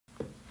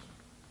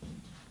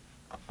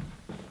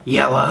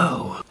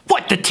Yellow.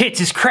 What the tits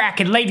is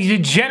cracking, ladies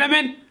and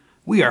gentlemen?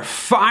 We are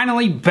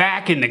finally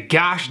back in the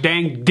gosh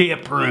dang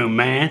dip room,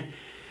 man.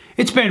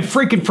 It's been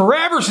freaking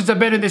forever since I've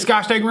been in this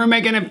gosh dang room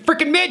making a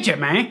freaking midget,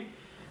 man.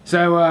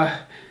 So, I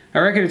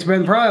reckon it's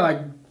been probably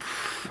like,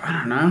 I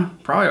don't know,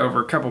 probably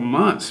over a couple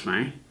months,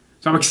 man.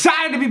 So I'm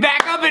excited to be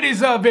back up in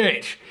this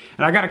bitch.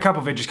 And I got a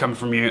couple videos coming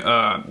from you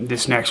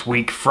this next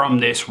week from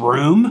this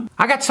room.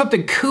 I got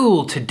something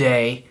cool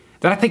today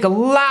that I think a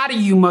lot of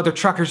you mother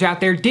truckers out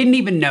there didn't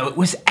even know it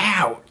was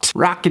out.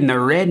 Rocking the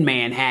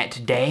RedMan hat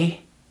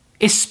today,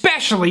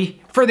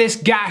 especially for this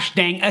gosh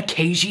dang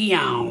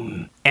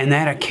occasion. And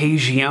that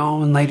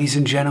occasion, ladies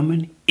and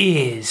gentlemen,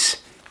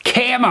 is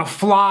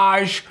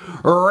Camouflage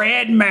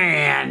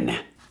RedMan.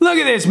 Look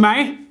at this,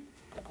 man.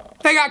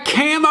 They got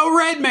Camo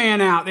RedMan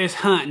out this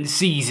hunting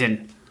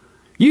season.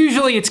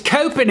 Usually it's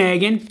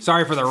Copenhagen.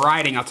 Sorry for the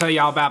writing, I'll tell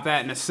you all about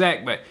that in a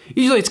sec, but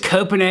usually it's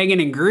Copenhagen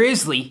and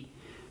Grizzly.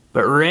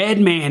 But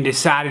RedMan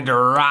decided to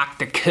rock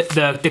the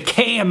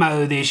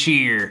camo this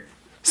year.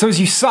 So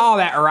as you saw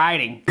that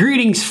writing,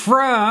 greetings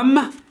from,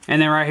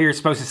 and then right here it's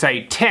supposed to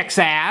say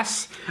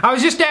Texas. I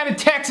was just down in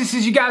Texas,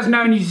 as you guys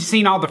know, and you've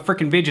seen all the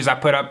freaking videos I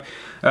put up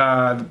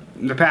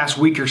the past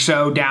week or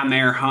so down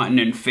there hunting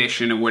and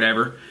fishing and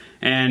whatever.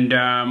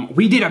 And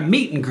we did a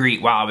meet and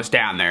greet while I was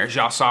down there. As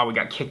y'all saw, we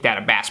got kicked out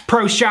of Bass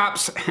Pro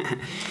Shops.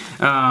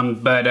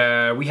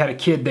 But we had a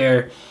kid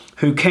there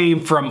who came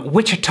from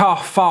Wichita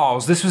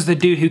Falls. This was the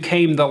dude who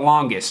came the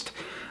longest.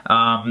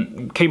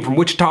 Came from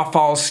Wichita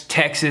Falls,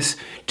 Texas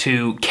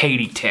to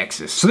Katy,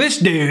 Texas. So this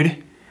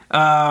dude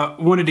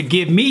wanted to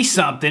give me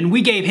something.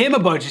 We gave him a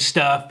bunch of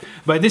stuff,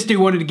 but this dude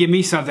wanted to give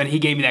me something. He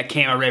gave me that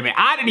Camo RedMan.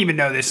 I didn't even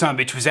know this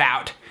sumbitch was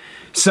out.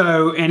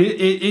 So, and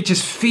it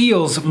just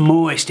feels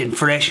moist and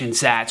fresh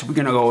inside, so we're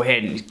gonna go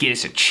ahead and get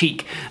us a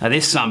cheek of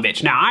this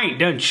sumbitch. Now, I ain't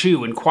done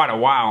chewing quite a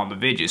while on the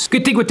vidges.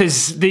 Good thing with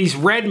these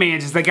RedMans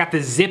is they got the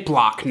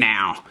Ziploc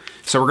now.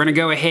 So we're gonna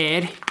go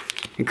ahead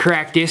and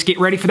crack this, get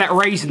ready for that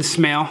raisin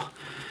smell.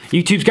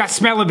 YouTube's got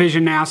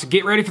smell-o-vision now, so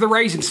get ready for the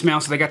raisin smell.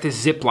 So they got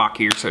this Ziploc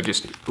here, so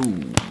just,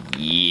 ooh,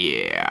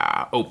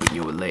 yeah. Open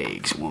your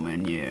legs,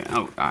 woman, yeah.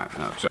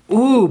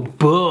 Ooh,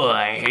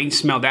 boy, ain't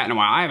smelled that in a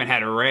while. I haven't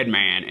had a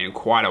RedMan in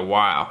quite a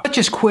while. Let's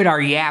just quit our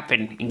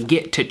yapping and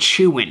get to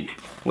chewing.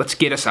 Let's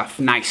get us a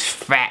nice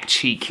fat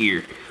cheek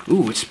here.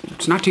 Ooh,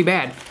 it's not too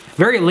bad.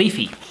 Very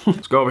leafy.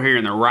 Let's go over here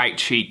in the right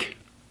cheek.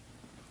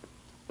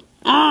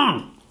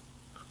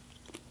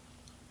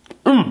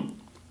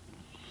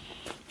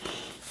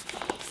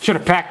 Should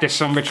have packed this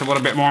sumbitch a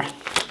little bit more.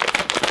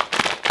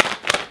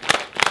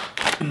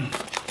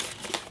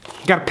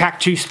 Gotta pack,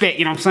 chew, spit,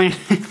 you know what I'm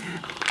saying?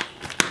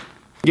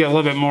 Get a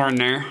little bit more in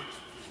there.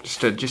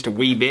 Just a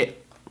wee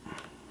bit.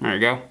 There you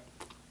go.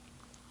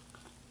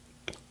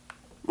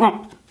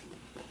 Oh.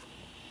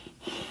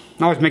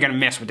 I was making a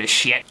mess with this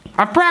shit.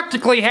 I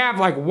practically have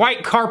like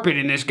white carpet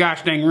in this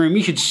gosh dang room.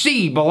 You should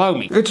see below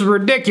me. It's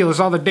ridiculous,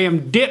 all the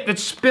damn dip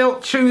that's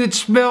spilt, chew that's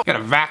spilt. Got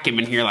a vacuum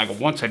in here like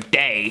once a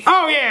day.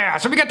 Oh yeah,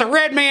 so we got the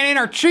RedMan in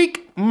our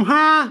cheek.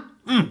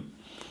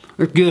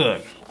 It's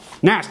good.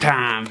 Now it's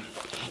time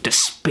to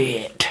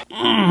spit.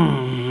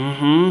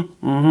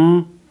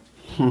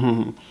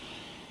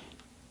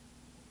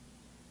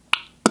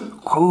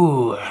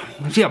 Ooh,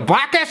 see how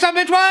black that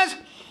sumbitch was?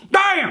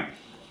 Damn!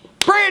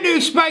 Brand new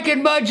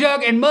spanking mud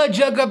jug and mud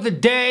jug of the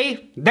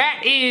day.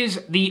 That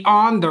is the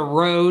On the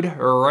Road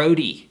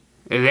Roadie.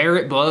 There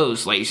it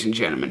blows, ladies and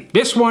gentlemen.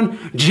 This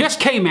one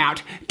just came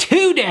out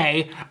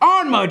today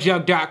on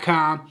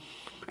mudjug.com.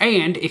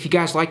 And if you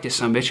guys like this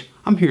sumbitch,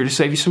 I'm here to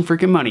save you some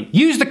freaking money.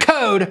 Use the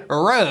code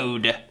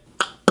ROAD.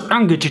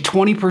 I'm gonna get you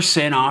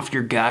 20% off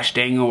your gosh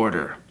dang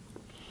order.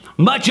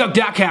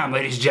 Mudjug.com,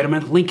 ladies and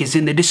gentlemen. Link is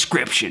in the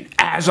description,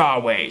 as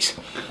always.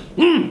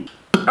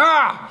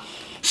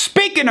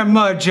 Speaking of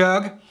Mud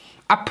Jug,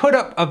 I put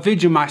up a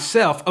video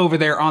myself over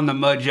there on the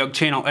Mud Jug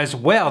channel as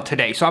well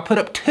today. So I put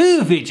up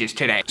 2 videos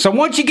today. So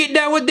once you get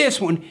done with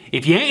this one,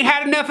 if you ain't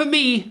had enough of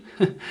me,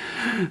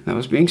 that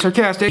was being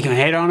sarcastic, you can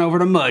head on over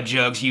to Mud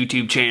Jug's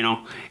YouTube channel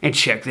and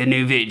check the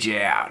new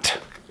video out.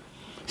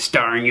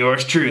 Starring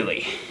yours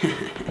truly.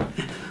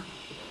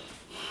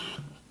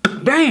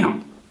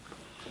 Damn!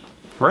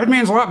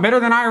 RedMan's a lot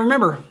better than I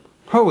remember.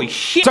 Holy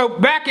shit. So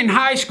back in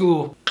high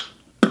school,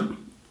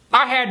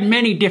 I had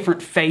many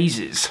different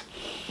phases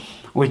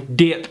with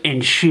dip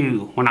and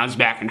shoe when I was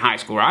back in high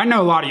school. I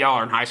know a lot of y'all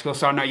are in high school,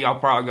 so I know y'all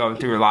probably going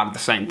through a lot of the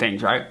same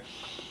things, right?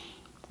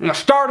 And I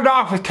started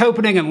off with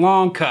Copenhagen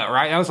long cut,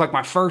 right? That was like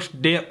my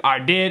first dip I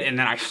did, and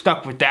then I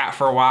stuck with that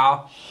for a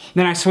while.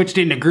 Then I switched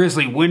into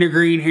Grizzly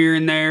wintergreen here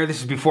and there.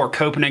 This is before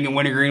Copenhagen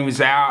wintergreen was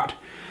out.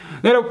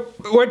 Then I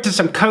went to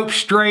some Cope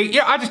straight.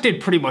 Yeah, I just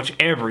did pretty much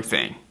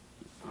everything.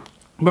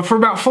 But for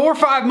about 4 or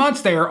 5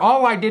 months there,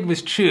 all I did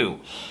was chew.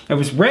 It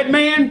was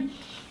RedMan,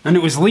 and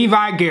it was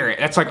Levi Garrett.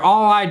 That's like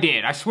all I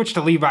did. I switched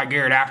to Levi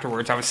Garrett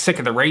afterwards. I was sick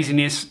of the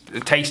raisiness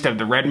taste of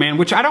the RedMan,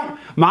 which I don't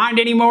mind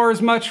anymore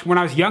as much. When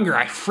I was younger,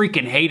 I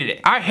freaking hated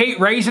it. I hate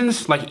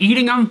raisins, like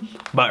eating them,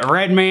 but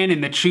RedMan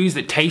and the chews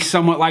that taste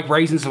somewhat like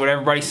raisins is what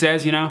everybody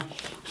says, you know?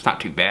 It's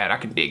not too bad. I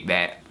can dig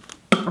that.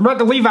 But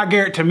the Levi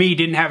Garrett to me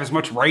didn't have as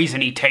much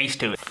raisiny taste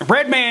to it.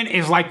 RedMan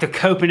is like the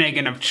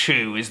Copenhagen of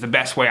chew is the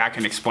best way I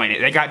can explain it.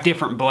 They got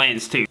different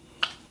blends too.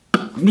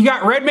 You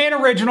got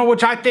RedMan Original,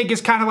 which I think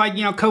is kind of like,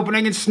 you know,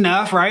 Copenhagen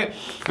Snuff, right?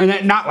 And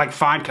that, not like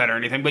fine cut or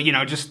anything, but you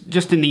know,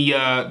 just in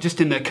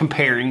the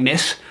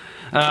comparingness.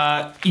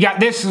 You got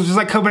this is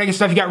like Copenhagen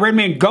stuff. You got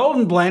RedMan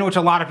Golden Blend, which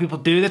a lot of people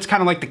do. That's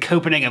kind of like the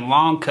Copenhagen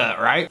Long Cut,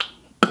 right?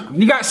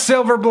 You got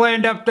Silver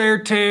Blend up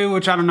there too,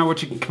 which I don't know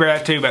what you can compare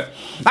that to, but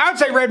I would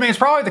say RedMan is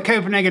probably the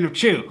Copenhagen of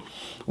chew.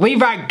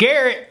 Levi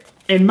Garrett,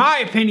 in my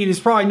opinion, is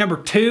probably number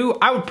 2.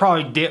 I would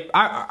probably dip.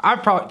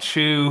 I'd probably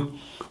chew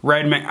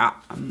RedMan.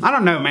 I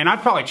don't know, man.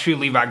 I'd probably chew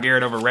Levi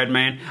Garrett over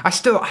RedMan.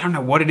 I don't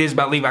know what it is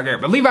about Levi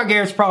Garrett, but Levi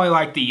Garrett's probably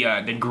like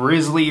the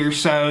Grizzly or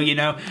so, you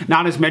know.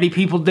 Not as many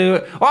people do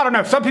it. Well, I don't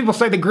know. Some people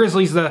say the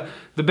Grizzly's the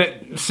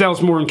bit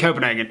sells more in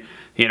Copenhagen.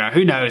 You know,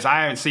 who knows?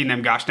 I haven't seen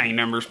them gosh dang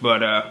numbers,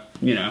 but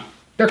you know,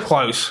 they're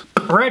close.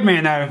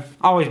 RedMan though,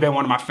 always been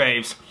one of my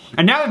faves.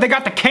 And now that they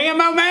got the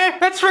camo, man,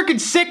 that's freaking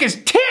sick as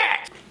tit.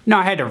 No,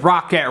 I had to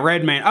rock that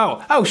RedMan.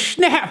 Oh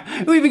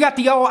snap! We even got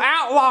the old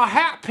Outlaw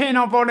hat pin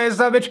up on this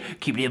bitch.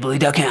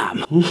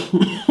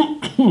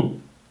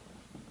 KeepItHillbilly.com.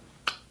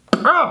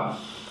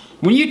 Oh,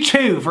 when you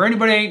chew, for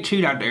anybody that ain't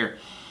chewed out there,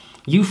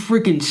 you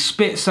freaking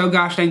spit so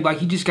gosh dang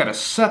like you just gotta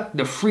suck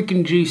the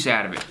freaking juice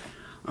out of it.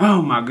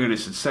 Oh my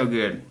goodness, it's so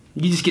good.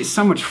 You just get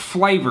so much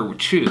flavor with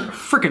chew. I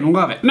freaking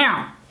love it.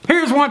 Now,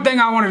 here's one thing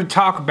I wanted to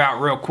talk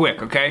about real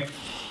quick, okay?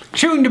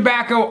 Chewing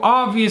tobacco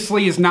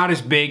obviously is not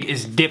as big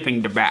as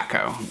dipping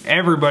tobacco.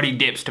 Everybody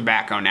dips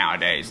tobacco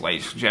nowadays,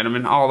 ladies and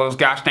gentlemen. All those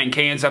gosh dang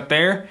cans up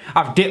there,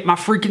 I've dipped my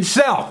freaking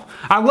self.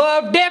 I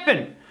love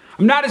dipping.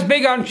 I'm not as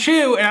big on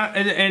chew,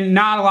 and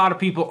not a lot of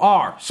people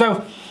are.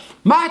 So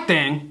my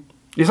thing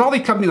is all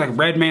these companies like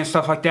RedMan,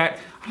 stuff like that,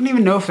 I don't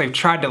even know if they've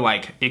tried to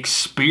like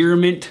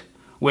experiment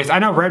with, I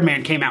know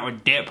RedMan came out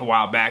with dip a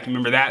while back,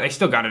 remember that? They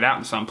still got it out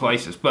in some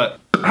places, but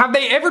have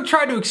they ever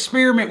tried to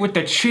experiment with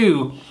the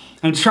chew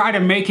and try to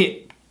make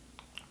it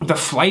the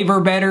flavor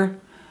better?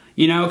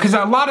 You know, because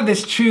a lot of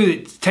this chew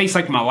that tastes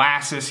like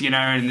molasses, you know,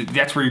 and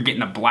that's where you're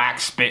getting the black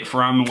spit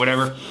from and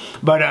whatever.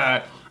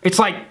 But it's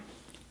like,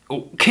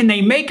 can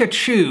they make a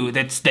chew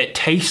that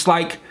tastes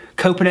like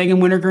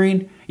Copenhagen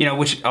Wintergreen? You know,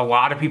 which a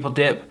lot of people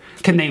dip.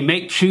 Can they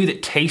make chew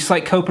that tastes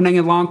like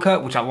Copenhagen Long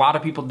Cut, which a lot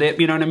of people dip,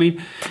 you know what I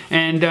mean?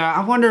 And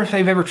I wonder if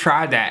they've ever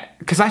tried that.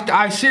 Because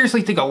I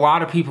seriously think a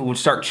lot of people would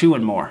start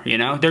chewing more, you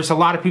know? There's a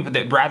lot of people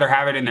that rather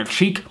have it in their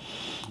cheek.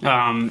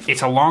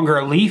 It's a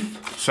longer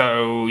leaf,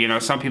 so, you know,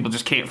 some people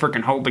just can't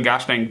freaking hold the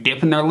gosh dang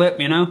dip in their lip,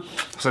 you know?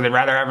 So they'd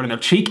rather have it in their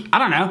cheek. I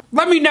don't know.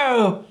 Let me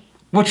know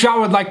what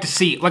y'all would like to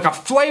see. Like a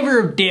flavor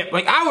of dip.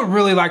 Like, I would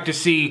really like to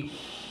see...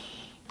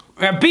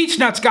 Beech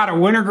Nut's got a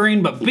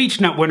wintergreen, but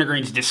Beech Nut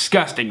wintergreen's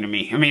disgusting to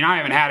me. I mean, I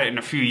haven't had it in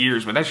a few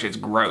years, but that shit's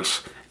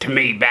gross. To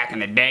me, back in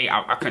the day,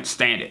 I couldn't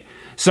stand it.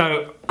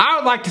 So, I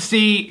would like to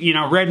see, you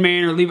know,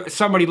 RedMan or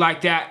somebody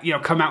like that, you know,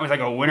 come out with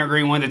like a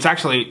wintergreen one that's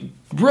actually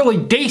really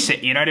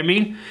decent, you know what I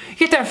mean? You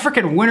get that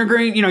freaking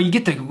wintergreen, you know, you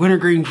get the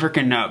wintergreen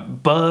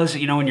freaking buzz,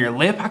 you know, in your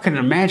lip. I couldn't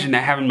imagine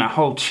that having my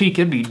whole cheek.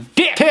 It'd be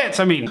tits.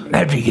 I mean,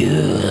 that'd be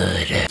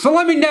good. So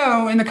let me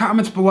know in the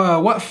comments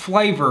below what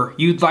flavor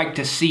you'd like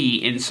to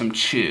see in some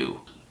chew.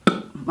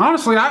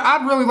 Honestly,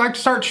 I'd really like to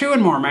start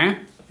chewing more,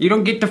 man. You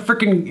don't get the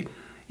freaking...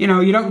 You know,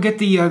 you don't get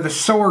the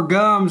sore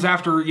gums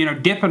after, you know,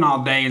 dipping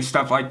all day and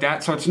stuff like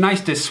that. So it's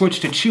nice to switch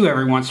to chew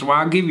every once in a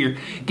while. Give your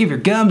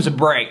gums a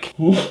break.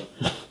 When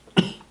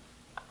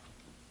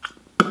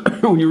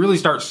you really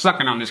start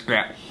sucking on this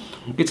crap,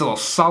 it gets a little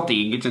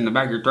salty and gets in the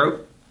back of your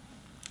throat.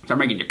 Start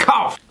making you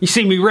cough. You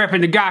see me repping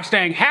the gosh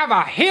dang have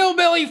a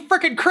hillbilly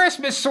freaking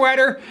Christmas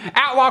sweater.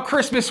 Outlaw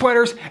Christmas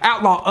sweaters.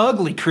 Outlaw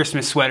ugly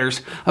Christmas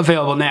sweaters.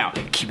 Available now.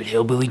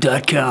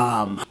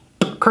 KeepItHillbilly.com.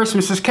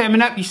 Christmas is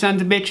coming up, you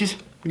sons of bitches.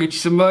 Get you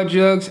some mud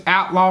jugs,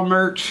 Outlaw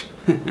merch.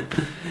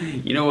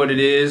 You know what it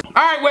is.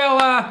 Alright, well,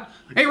 I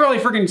ain't really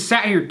freaking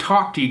sat here and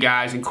talked to you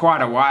guys in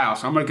quite a while,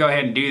 so I'm gonna go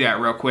ahead and do that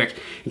real quick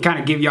and kind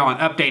of give y'all an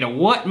update of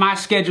what my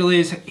schedule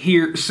is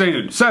here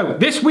soon. So,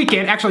 this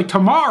weekend, actually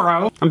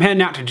tomorrow, I'm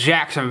heading out to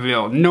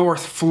Jacksonville,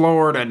 North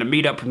Florida to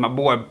meet up with my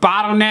boy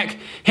Bottleneck.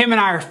 Him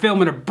and I are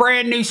filming a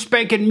brand new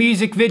spanking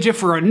music video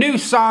for a new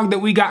song that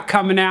we got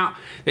coming out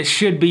that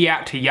should be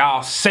out to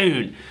y'all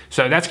soon.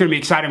 So that's gonna be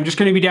exciting. I'm just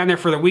gonna be down there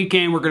for the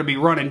weekend. We're gonna be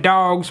running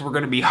dogs. We're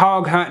gonna be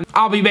hog hunting.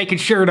 I'll be making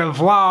sure to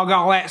vlog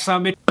all that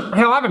summit.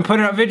 Hell, I've been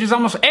putting up videos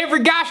almost every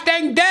gosh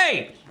dang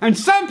day. And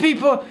some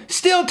people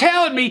still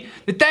telling me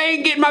that they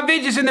ain't getting my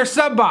videos in their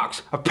sub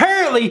box.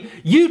 Apparently,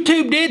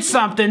 YouTube did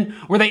something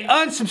where they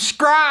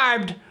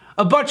unsubscribed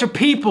a bunch of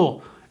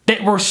people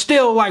that were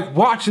still like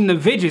watching the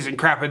videos and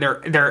crap, and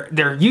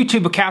their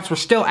YouTube accounts were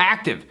still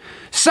active.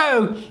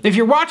 So, if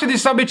you're watching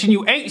this subbitch and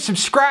you ain't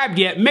subscribed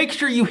yet, make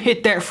sure you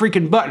hit that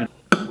freaking button.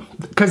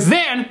 Cause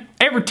then,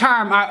 every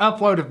time I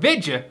upload a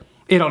video,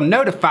 it'll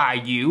notify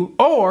you,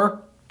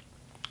 or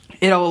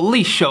it'll at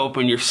least show up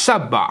in your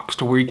sub box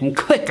to where you can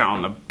click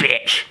on the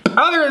bitch.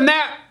 Other than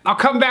that, I'll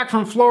come back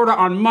from Florida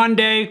on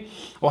Monday.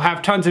 We'll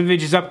have tons of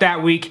videos up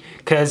that week,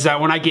 because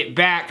when I get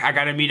back, I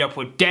gotta meet up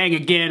with Dang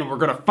again. We're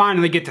gonna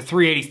finally get to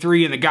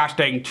 383 in the gosh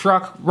dang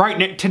truck. Right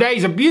now,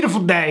 today's a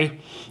beautiful day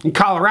in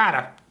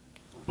Colorado.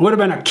 Would have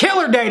been a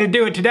killer day to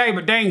do it today,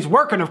 but Dang's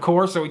working, of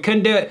course, so we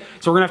couldn't do it.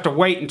 So we're gonna have to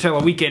wait until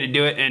a weekend to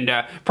do it, and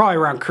probably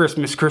around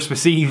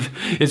Christmas Eve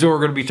is where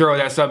we're gonna be throwing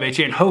that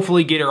sub-bitch in.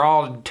 Hopefully get her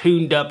all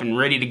tuned up and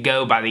ready to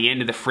go by the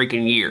end of the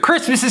freaking year.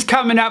 Christmas is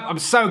coming up. I'm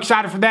so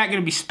excited for that.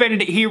 Gonna be spending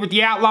it here with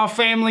the Outlaw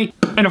family.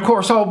 And of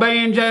course, old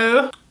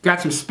Banjo.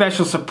 Got some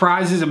special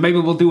surprises, and maybe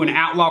we'll do an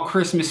Outlaw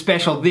Christmas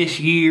special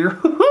this year.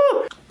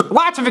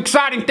 Lots of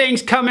exciting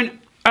things coming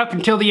up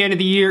until the end of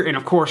the year, and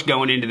of course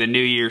going into the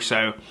new year,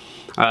 so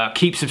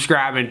keep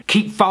subscribing.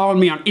 Keep following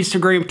me on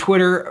Instagram,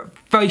 Twitter,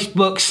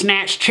 Facebook,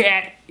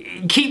 Snapchat.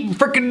 Keep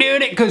freaking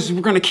doing it, because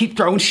we're gonna keep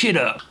throwing shit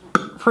up.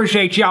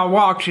 Appreciate y'all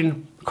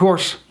watching. Of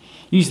course,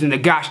 using the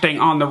gosh dang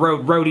on the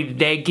road roadie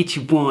today. Get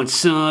you one,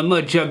 son.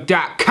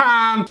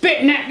 Mudjug.com.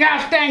 Spitting that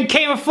gosh dang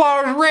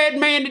Camouflage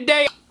RedMan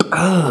today.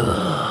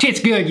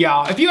 Shit's good,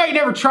 y'all. If you ain't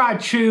never tried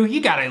chew,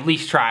 you gotta at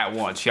least try it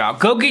once, y'all.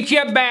 Go get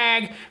you a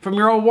bag from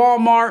your old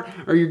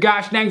Walmart, or your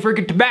gosh dang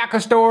freaking tobacco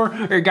store,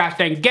 or your gosh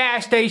dang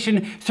gas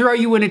station. Throw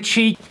you in a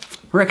cheek.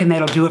 Reckon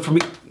that'll do it for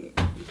me.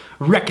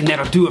 Reckon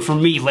that'll do it for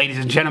me, ladies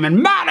and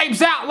gentlemen. My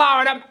name's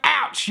Outlaw, and I'm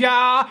out,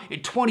 y'all.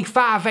 At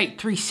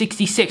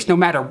 25-8-366, no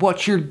matter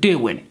what you're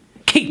doing,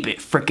 keep it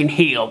freaking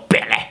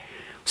hillbilly.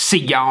 See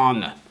y'all on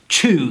the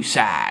chew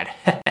side.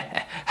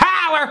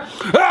 Holler!